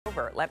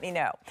over. Let me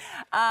know.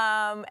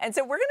 And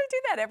so we're going to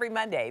do that every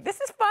Monday. This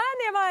is fun,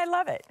 Emma. I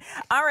love it.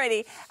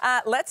 Alrighty,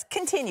 let's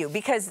continue,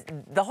 because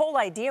the whole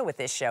idea with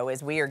this show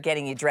is we are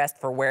getting you dressed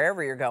for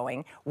wherever you're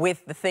going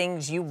with the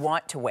things you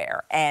want to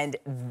wear. And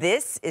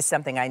this is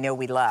something I know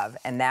we love,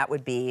 and that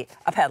would be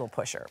a pedal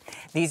pusher.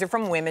 These are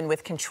from Women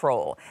with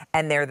Control,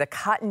 and they're the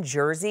cotton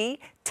jersey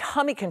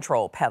tummy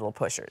control pedal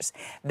pushers.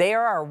 They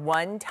are our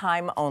one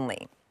time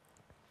only.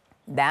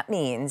 That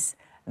means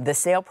the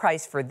sale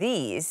price for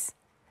these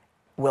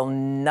will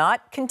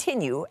not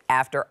continue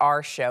after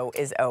our show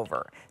is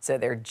over. So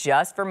they're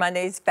just for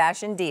Monday's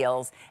fashion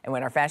deals, and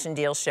when our fashion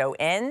deal show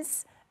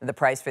ends, the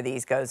price for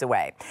these goes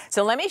away.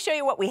 So let me show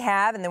you what we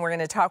have, and then we're going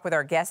to talk with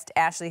our guest,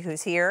 Ashley,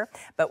 who's here.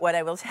 But what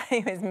I will tell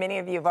you is many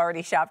of you have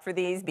already shopped for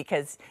these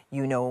because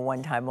you know a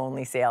one-time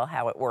only sale,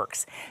 how it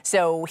works.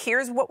 So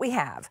here's what we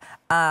have.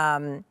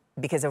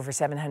 Because over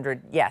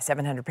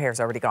 700 pairs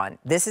already gone.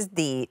 This is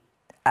the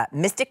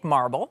Mystic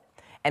Marble.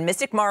 And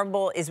Mystic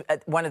Marble is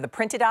one of the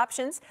printed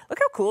options. Look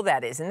how cool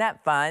that is. Isn't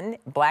that fun?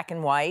 Black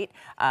and white.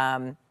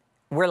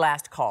 We're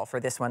last call for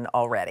this one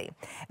already.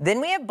 Then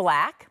we have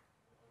black.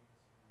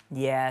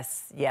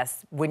 Yes,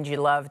 yes. Wouldn't you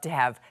love to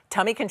have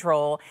tummy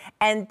control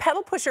and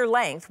pedal pusher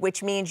length,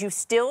 which means you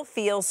still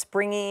feel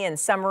springy and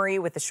summery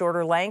with the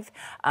shorter length,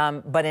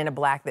 but in a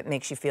black that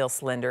makes you feel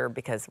slender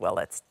because, well,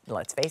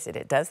 let's face it,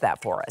 it does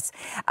that for us.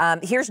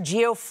 Here's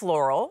Geo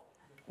Floral.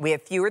 We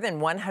have fewer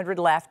than 100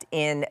 left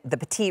in the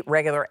petite,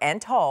 regular,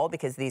 and tall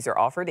because these are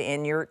offered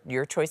in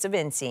your choice of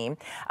inseam.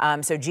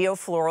 So Geo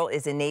Floral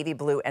is in navy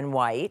blue and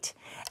white.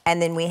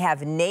 And then we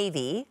have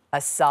navy,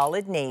 a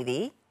solid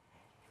navy.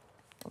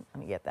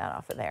 Let me get that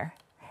off of there.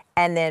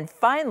 And then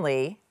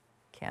finally,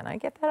 can I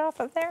get that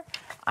off of there?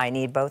 I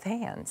need both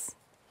hands.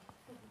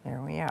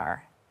 There we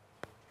are.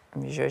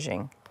 I'm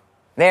zhuzhing.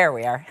 There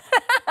we are.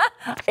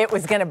 It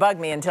was going to bug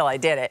me until I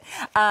did it.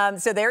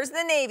 So there's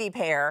the navy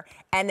pair,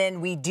 and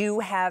then we do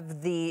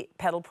have the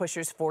pedal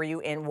pushers for you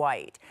in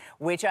white,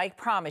 which I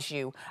promise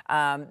you,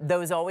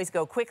 those always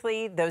go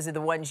quickly. Those are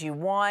the ones you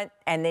want,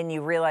 and then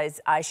you realize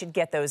I should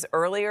get those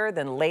earlier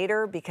than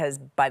later because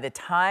by the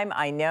time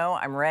I know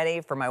I'm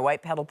ready for my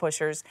white pedal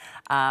pushers,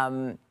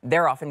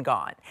 they're often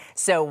gone.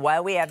 So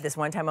while we have this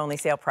one-time only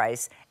sale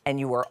price, and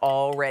you are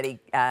already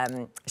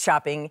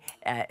shopping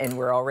and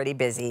we're already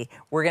busy,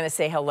 we're going to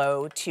say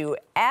hello to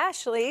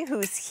Ashley,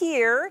 who's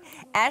here.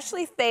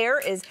 Ashley Thayer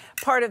is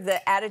part of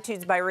the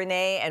Attitudes by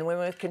Renee and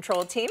Women with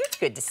Control team. It's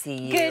good to see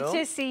you. Good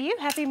to see you.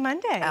 Happy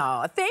Monday.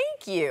 Oh,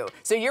 thank you.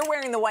 So you're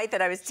wearing the white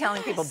that I was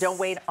telling people, don't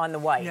wait on the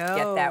white. No.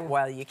 Get that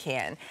while you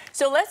can.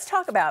 So let's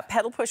talk about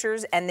pedal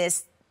pushers and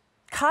this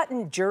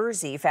cotton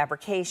jersey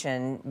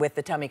fabrication with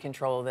the tummy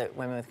control that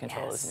Women with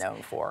Control is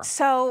known for.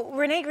 So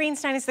Renee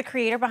Greenstein is the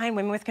creator behind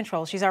Women with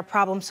Control. She's our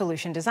problem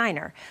solution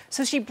designer.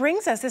 So she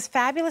brings us this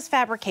fabulous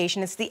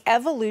fabrication. It's the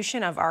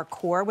evolution of our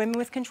core Women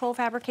with Control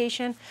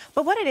fabrication.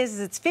 But what it is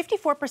it's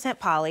 54%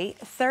 poly,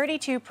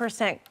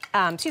 54%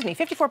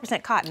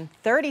 cotton,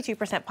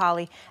 32%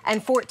 poly,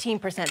 and 14%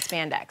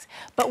 spandex.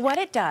 But what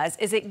it does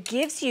is it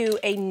gives you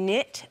a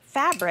knit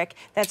fabric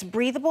that's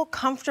breathable,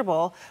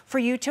 comfortable for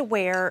you to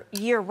wear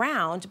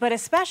year-round, but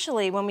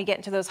especially when we get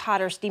into those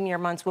hotter, steamier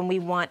months when we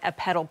want a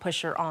pedal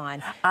pusher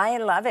on. I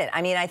love it.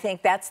 I mean, I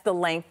think that's the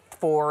length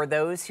for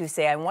those who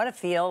say, I want to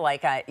feel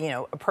like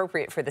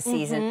appropriate for the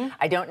season.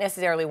 I don't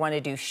necessarily want to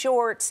do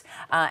shorts,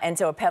 and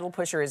so a pedal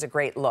pusher is a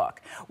great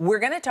look. We're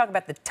going to talk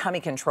about the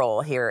tummy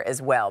control here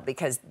as well,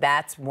 because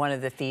that's one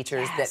of the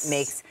features that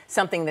makes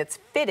something that's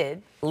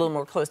fitted a little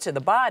more close to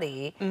the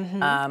body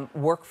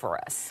work for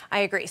us. I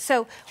agree.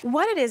 So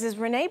what it is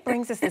Renee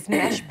brings us this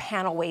mesh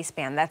panel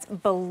waistband that's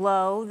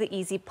below the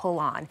easy pull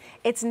on.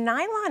 It's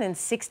nylon and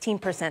 16%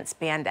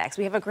 spandex.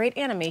 We have a great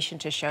animation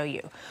to show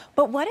you.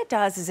 But what it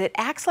does is it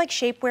acts like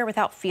shapewear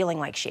without feeling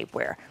like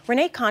shapewear.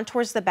 Renee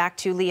contours the back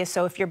too, Leah,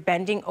 so if you're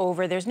bending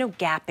over, there's no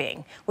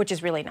gapping, which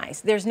is really nice.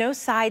 There's no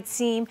side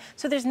seam,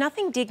 so there's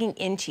nothing digging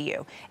into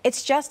you.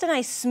 It's just a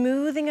nice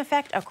smoothing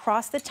effect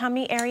across the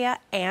tummy area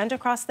and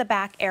across the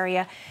back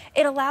area.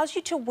 It allows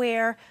you to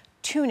wear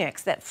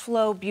tunics that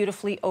flow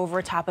beautifully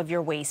over top of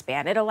your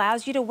waistband. It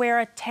allows you to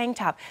wear a tank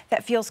top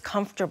that feels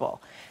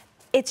comfortable.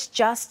 It's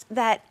just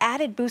that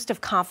added boost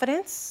of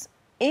confidence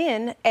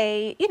in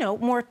a,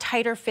 more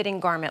tighter fitting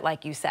garment,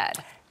 like you said.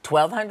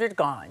 1,200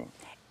 gone.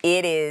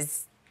 It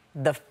is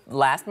the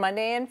last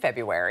Monday in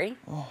February.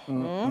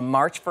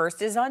 March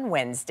 1st is on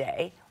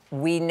Wednesday.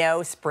 We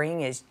know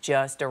spring is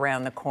just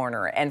around the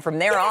corner. And from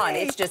there on,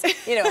 it's just,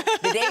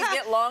 the days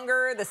get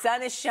longer, the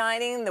sun is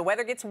shining, the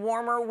weather gets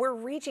warmer. We're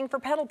reaching for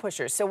pedal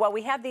pushers. So while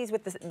we have these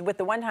with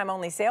the one-time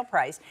only sale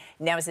price,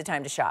 now is the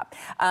time to shop.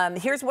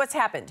 Here's what's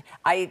happened.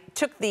 I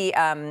took the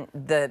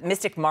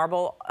Mystic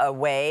Marble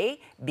away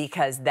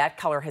because that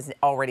color has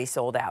already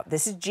sold out.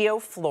 This is Geo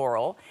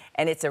Floral,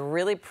 and it's a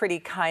really pretty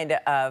kind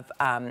of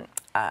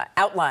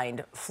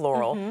outlined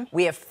floral.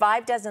 We have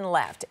 5 dozen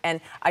left, and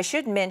I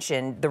should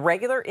mention the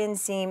regular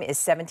inseam is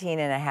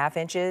 17.5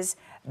 inches,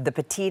 the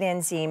petite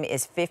inseam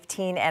is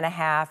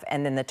 15.5,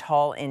 and then the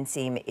tall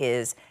inseam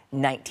is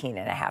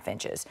 19.5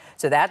 inches.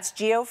 So that's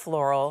Geo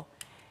Floral.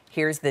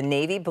 Here's the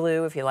navy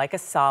blue if you like a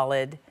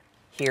solid.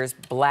 Here's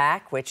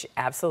black, which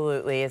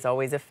absolutely is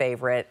always a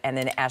favorite. And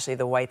then, Ashley,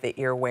 the white that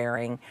you're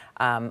wearing,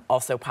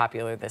 also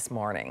popular this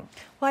morning.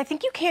 Well, I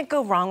think you can't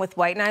go wrong with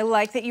white, and I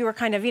like that you were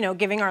kind of,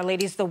 giving our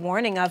ladies the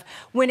warning of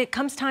when it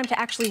comes time to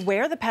actually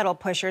wear the pedal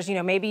pushers,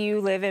 maybe you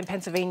live in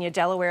Pennsylvania,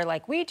 Delaware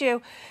like we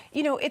do,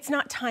 it's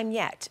not time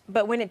yet.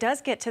 But when it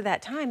does get to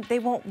that time, they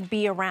won't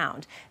be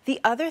around.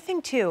 The other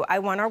thing, too, I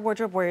want our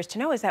wardrobe warriors to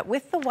know is that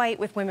with the white,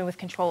 with Women with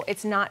Control,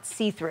 it's not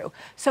see-through.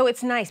 So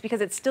it's nice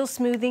because it's still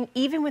smoothing,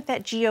 even with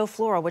that Geo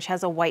Floral, which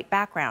has a white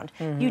background.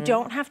 You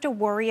don't have to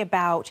worry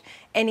about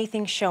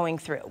anything showing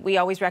through. We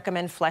always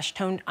recommend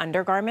flesh-toned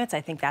undergarments. I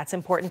think that's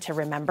important to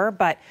remember,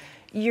 but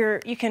you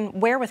can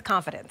wear with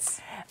confidence.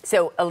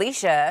 So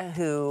Alicia,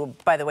 who,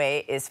 by the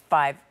way, is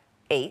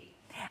 5'8",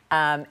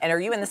 and are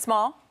you in the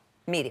small?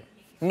 Medium.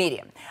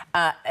 Medium.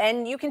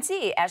 And you can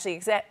see,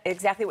 Ashley,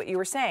 exactly what you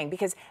were saying,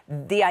 because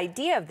the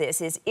idea of this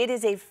is it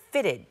is a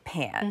fitted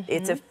pant.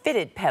 It's a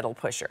fitted pedal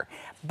pusher,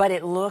 but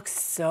it looks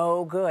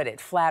so good.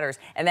 It flatters.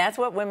 And that's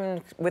what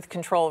Women with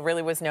Control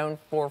really was known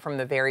for from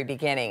the very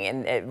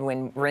beginning. And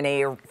when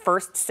Renee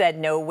first said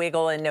no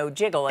wiggle and no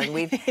jiggle, and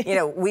we've,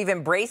 we've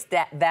embraced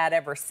that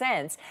ever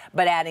since,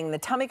 but adding the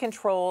tummy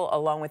control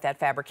along with that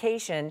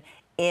fabrication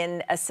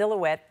in a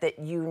silhouette that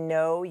you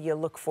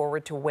look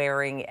forward to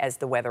wearing as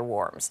the weather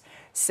warms.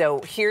 So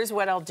here's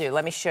what I'll do.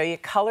 Let me show you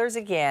colors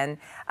again,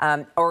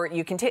 or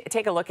you can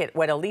take a look at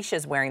what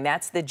Alicia's wearing.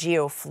 That's the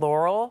Geo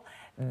Floral.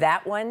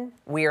 That one,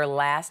 we are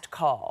last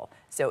call.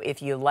 So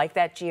if you like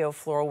that Geo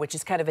Floral, which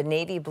is kind of a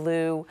navy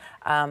blue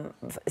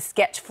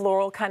sketch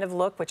floral kind of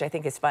look, which I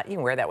think is fun. You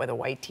can wear that with a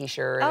white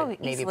t-shirt, a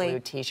navy blue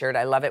t-shirt.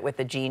 I love it with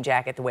the jean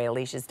jacket, the way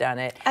Alicia's done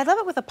it. I love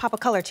it with a pop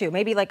of color too.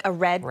 Maybe like a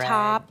red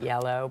top.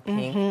 Yellow,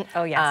 pink.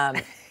 Oh, yes.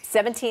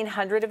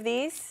 1,700 of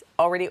these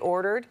already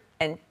ordered,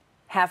 and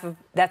half of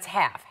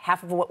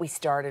what we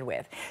started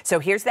with. So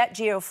here's that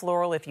Geo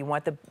Floral. If you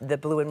want the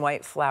blue and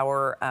white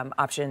flower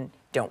option,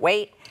 don't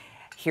wait.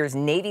 Here's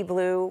navy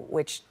blue,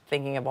 which,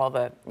 thinking of all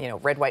the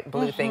red, white, and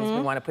blue things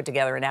we want to put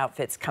together in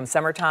outfits come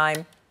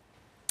summertime.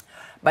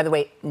 By the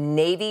way,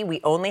 navy,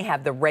 we only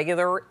have the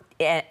regular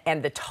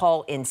and the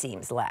tall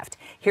inseams left.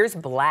 Here's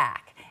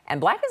black. And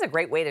black is a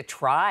great way to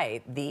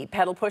try the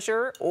pedal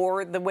pusher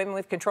or the Women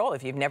with Control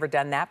if you've never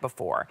done that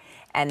before.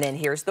 And then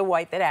here's the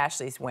white that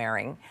Ashley's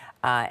wearing.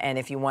 And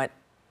if you want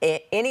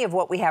any of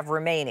what we have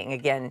remaining,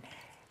 again,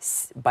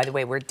 by the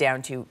way, we're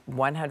down to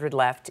 100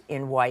 left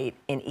in white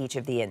in each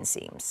of the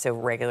inseams, so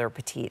regular,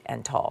 petite,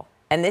 and tall.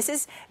 And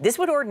this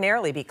would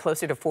ordinarily be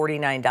closer to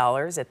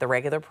 $49 at the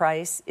regular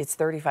price. It's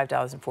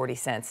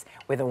 $35.40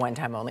 with a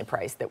one-time only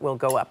price that will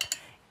go up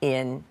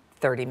in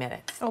 30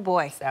 minutes. Oh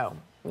boy. So,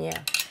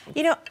 yeah.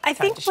 I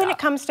think when it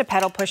comes to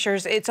pedal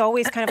pushers, it's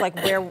always kind of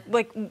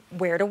like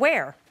where to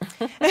wear.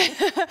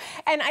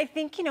 And I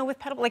think, with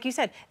pedal, like you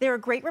said, they're a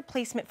great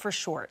replacement for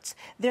shorts.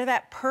 They're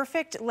that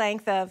perfect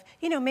length of,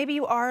 maybe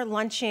you are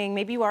lunching,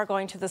 maybe you are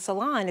going to the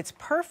salon, it's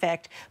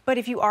perfect, but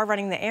if you are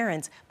running the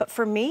errands. But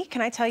for me,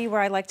 can I tell you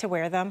where I like to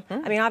wear them?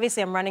 I mean,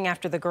 obviously I'm running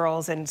after the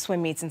girls and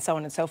swim meets and so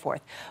on and so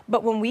forth.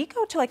 But when we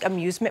go to like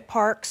amusement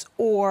parks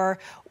or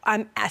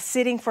I'm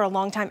sitting for a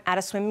long time at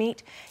a swim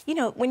meet,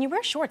 when you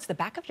wear shorts, the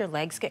back of your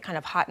legs get kind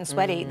of hot and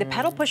sweaty. The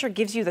pedal pusher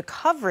gives you the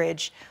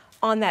coverage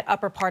on that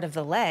upper part of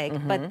the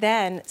leg, but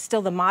then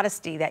still the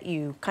modesty that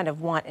you kind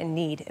of want and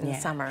need in the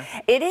summer.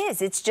 It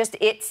is. It's just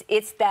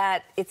it's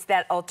that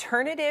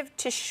alternative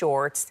to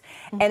shorts,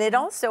 and it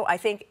also, I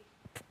think,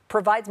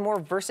 provides more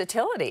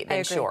versatility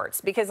than shorts,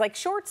 because like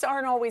shorts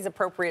aren't always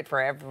appropriate for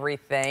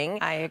everything.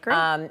 I agree.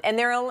 And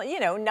they're only,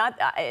 not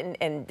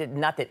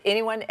that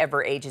anyone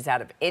ever ages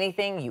out of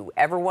anything you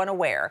ever want to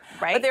wear.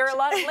 Right. But there are a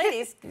lot of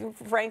ladies,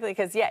 frankly,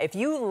 because if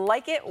you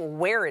like it,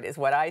 wear it is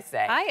what I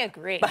say. I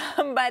agree.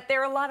 But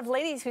there are a lot of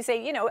ladies who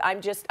say,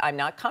 I'm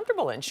not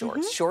comfortable in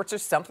shorts. Shorts are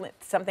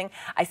something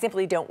I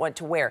simply don't want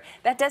to wear.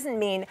 That doesn't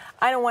mean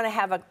I don't want to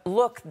have a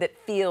look that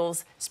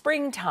feels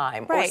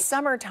springtime or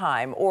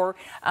summertime or,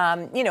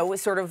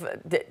 sort of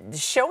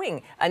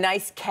showing a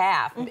nice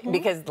calf,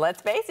 because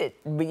let's face it,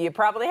 you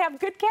probably have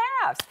good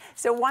calves.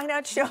 So why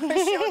not show them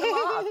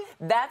off?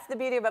 That's the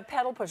beauty of a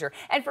pedal pusher.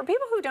 And for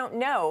people who don't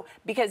know,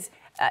 because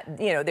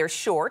there's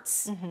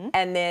shorts,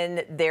 and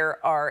then there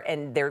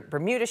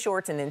Bermuda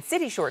shorts, and then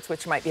city shorts,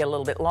 which might be a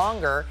little bit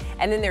longer,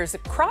 and then there's a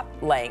crop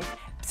length.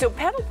 So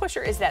pedal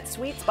pusher is that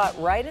sweet spot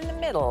right in the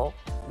middle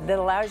that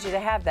allows you to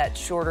have that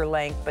shorter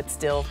length but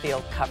still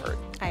feel covered.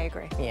 I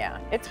agree. Yeah,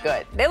 it's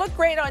good. They look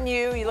great on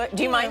you.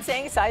 Do you mind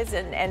saying size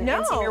and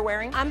inseam you're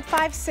wearing? I'm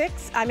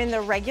 5'6". I'm in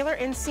the regular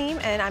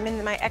inseam, and I'm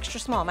in my extra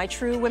small, my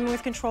true Women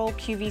with Control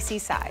QVC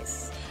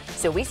size.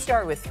 So we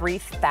start with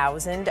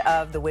 3,000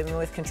 of the Women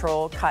with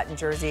Control cotton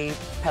jersey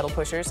pedal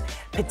pushers.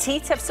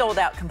 Petites have sold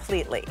out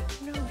completely.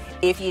 No.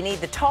 If you need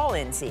the tall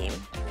inseam,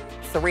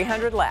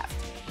 300 left.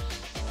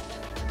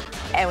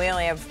 And we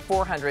only have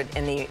 400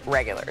 in the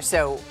regular.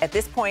 So at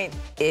this point,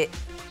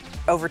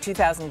 over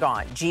 2,000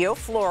 gone. Geo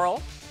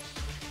Floral,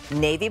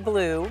 navy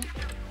blue,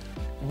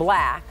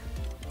 black,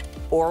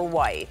 or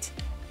white.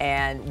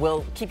 and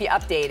we'll keep you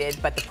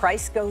updated, but the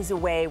price goes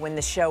away when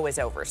the show is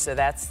over. So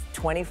that's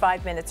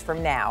 25 minutes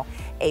from now.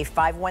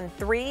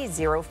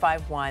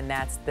 A513-051,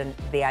 that's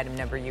the item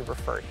number you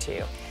referred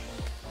to.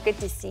 Good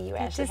to see you,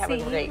 Ashley. Have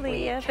a great week.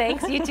 Leah.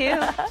 Thanks, you too.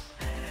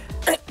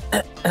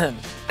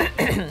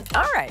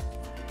 All right.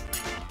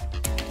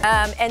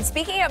 And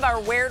speaking of our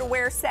Where to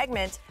Wear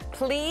segment,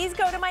 please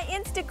go to my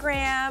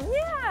Instagram.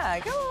 Yeah,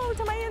 go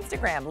to my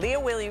Instagram, Leah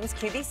Williams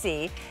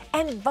QVC,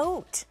 and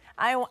vote.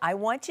 I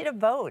want you to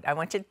vote. I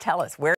want you to tell us where